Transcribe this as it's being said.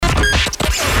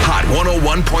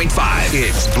101.5.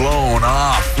 It's Blown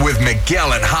Off with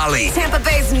Miguel and Holly. Tampa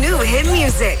Bay's new hit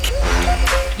music.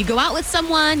 You go out with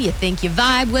someone, you think you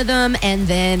vibe with them, and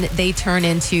then they turn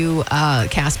into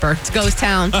Casper. It's ghost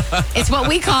town. It's what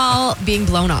we call being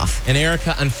blown off. And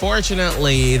Erica,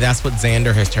 unfortunately, that's what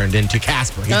Zander has turned into,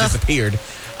 Casper. He disappeared.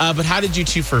 But how did you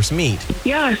two first meet?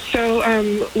 Yeah,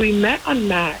 so we met on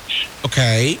Match.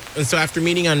 Okay. And so after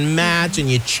meeting on Match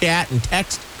and you chat and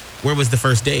text, where was the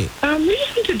first date? We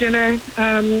just went to dinner.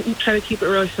 Try to keep it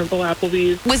really simple,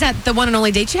 Applebee's. Was that the one and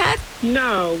only date you had?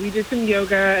 No, we did some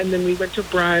yoga, and then we went to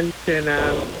brunch, and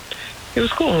it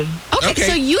was cool. Okay,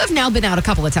 so you have now been out a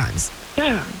couple of times.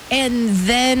 Yeah. And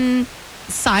then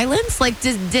silence? Like,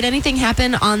 did anything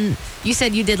happen on, you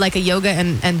said you did like a yoga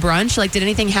and brunch. Like, did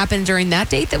anything happen during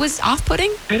that date that was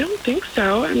off-putting? I don't think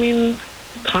so. I mean,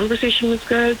 conversation was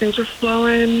good. Things were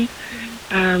flowing.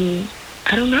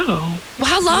 I don't know. Well,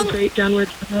 how long? Great downward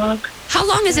dog. How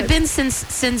long has it been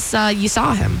since you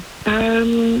saw him?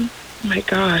 My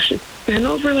gosh, it's been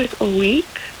over like a week.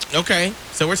 Okay,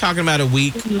 so we're talking about a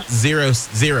week,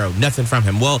 0-0, nothing from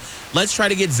him. Well, let's try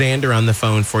to get Zander on the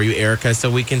phone for you, Erica, so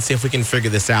we can see if we can figure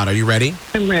this out. Are you ready?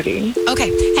 I'm ready.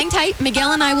 Okay, hang tight.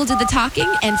 Miguel and I will do the talking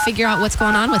and figure out what's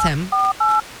going on with him.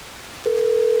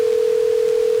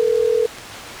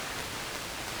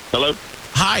 Hello?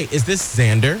 Hi, is this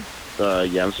Zander?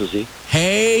 Yeah, this is he.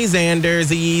 Hey, Zander,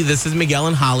 Z. This is Miguel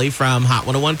and Holly from Hot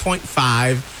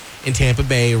 101.5 in Tampa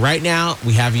Bay. Right now,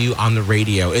 we have you on the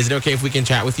radio. Is it okay if we can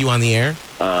chat with you on the air?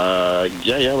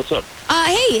 Yeah, what's up?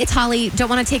 Hey, it's Holly. Don't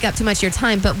want to take up too much of your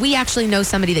time, but we actually know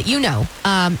somebody that you know.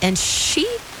 And she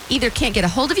either can't get a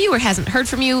hold of you or hasn't heard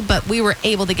from you, but we were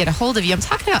able to get a hold of you. I'm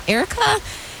talking about Erica.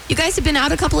 You guys have been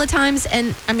out a couple of times,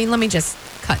 and I mean, let me just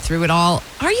cut through it all.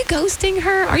 Are you ghosting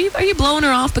her? Are you blowing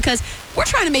her off? Because we're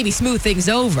trying to maybe smooth things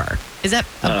over. Is that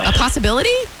a possibility?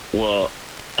 Well,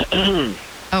 I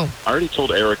already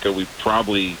told Erica we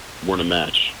probably weren't a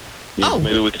match.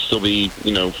 Maybe we could still be,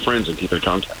 friends and keep in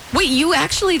contact. Wait, you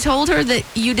actually told her that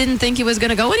you didn't think he was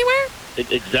going to go anywhere?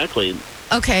 Exactly.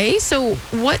 Okay, so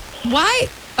what? Why?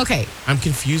 Okay. I'm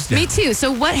confused now. Me too. So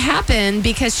what happened?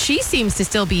 Because she seems to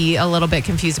still be a little bit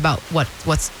confused about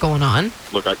what's going on.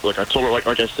 Look, I told her, like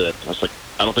I said, I was like,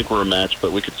 I don't think we're a match,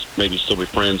 but we could maybe still be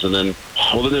friends. And then,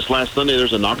 then this last Sunday,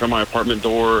 there's a knock on my apartment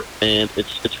door, and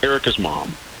it's Erica's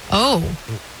mom. Oh.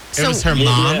 It was her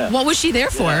mom? Yeah. What was she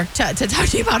there for? To talk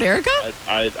to you about Erica?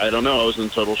 I don't know. I was in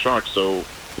total shock. So,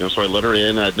 so I let her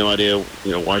in. I had no idea,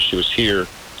 why she was here.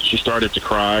 She started to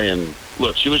cry, and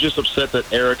look, she was just upset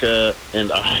that Erica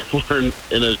and I weren't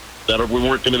that we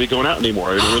weren't going to be going out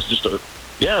anymore. It was just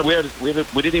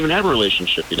we didn't even have a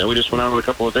relationship, we just went out on a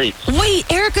couple of dates.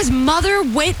 Wait, Erica's mother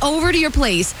went over to your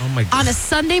place on a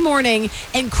Sunday morning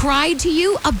and cried to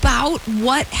you about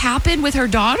what happened with her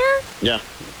daughter? Yeah,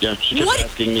 she kept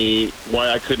asking me why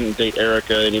I couldn't date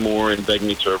Erica anymore and begged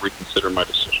me to reconsider my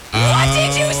decision. What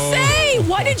did you say?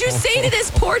 What did you say to this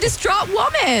poor, distraught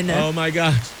woman? Oh, my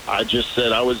gosh. I just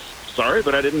said I was sorry,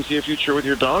 but I didn't see a future with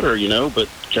your daughter, but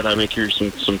can I make her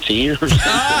some tea or something?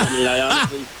 I mean, I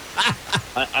honestly...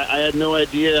 I had no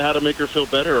idea how to make her feel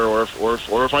better or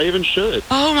if I even should.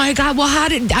 Oh, my God. Well,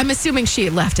 I'm assuming she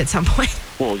left at some point.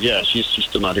 Well, yeah, she's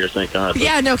still not here, thank God.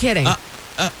 Yeah, no kidding.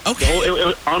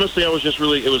 Okay. Honestly,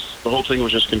 the whole thing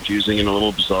was just confusing and a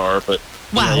little bizarre, but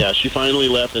wow. Yeah, she finally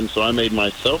left, and so I made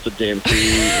myself a damn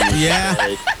tea.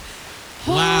 Yeah.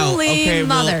 Wow. Holy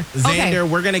mother. Well, Zander,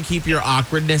 we're going to keep your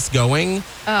awkwardness going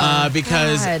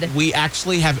because we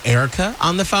actually have Erica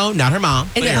on the phone, not her mom.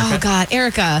 But Erica. Oh, God.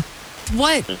 Erica,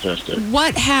 Fantastic.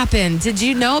 What happened? Did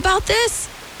you know about this?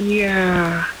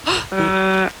 Yeah.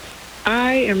 I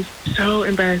am so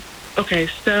embarrassed. Okay,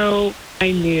 so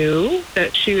I knew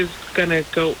that she was going to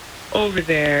go over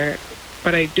there,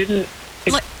 but I didn't...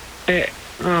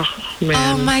 Oh,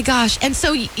 man. Oh, my gosh. And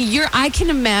so I can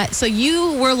imagine, so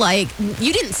you were like,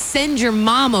 you didn't send your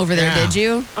mom over there, did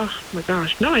you? Oh, my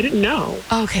gosh. No, I didn't know.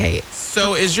 Okay.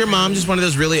 So is your mom just one of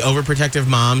those really overprotective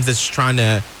moms that's trying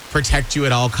to protect you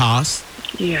at all costs?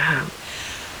 Yeah.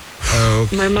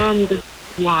 Okay. My mom just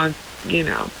wants,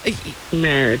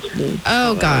 marriage.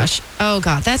 Oh, gosh. Oh,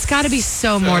 God. That's got to be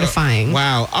so mortifying.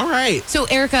 Wow. All right. So,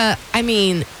 Erica, I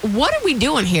mean, what are we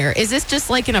doing here? Is this just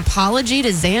like an apology to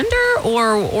Zander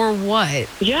or what?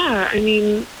 Yeah, I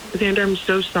mean, Zander, I'm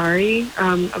so sorry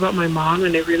about my mom,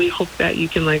 and I really hope that you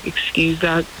can, excuse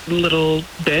that little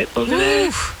bit over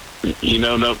there.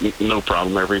 No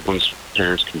problem. Everyone's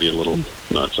parents can be a little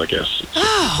nuts, I guess.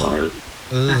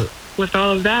 With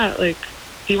all of that, do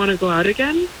you want to go out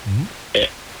again?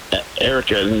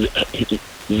 Erica,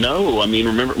 no. I mean,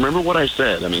 remember what I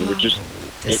said. I mean, we're just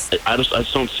I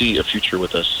just don't see a future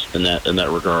with us in that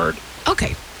regard.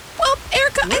 Okay. Well,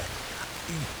 Erica,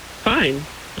 Fine.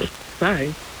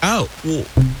 Bye. Oh, well,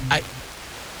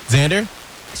 Zander?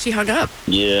 she hung up.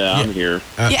 Yeah, I'm here.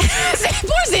 Yeah.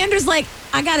 Poor Xander's like,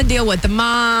 I got to deal with the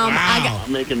mom. Wow.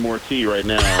 I'm making more tea right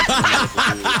now.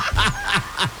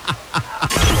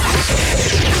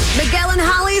 Miguel and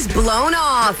Holly's Blown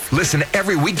Off. Listen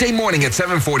every weekday morning at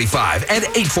 7:45 and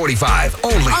 8:45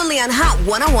 only. Only on Hot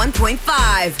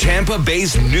 101.5. Tampa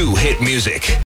Bay's new hit music.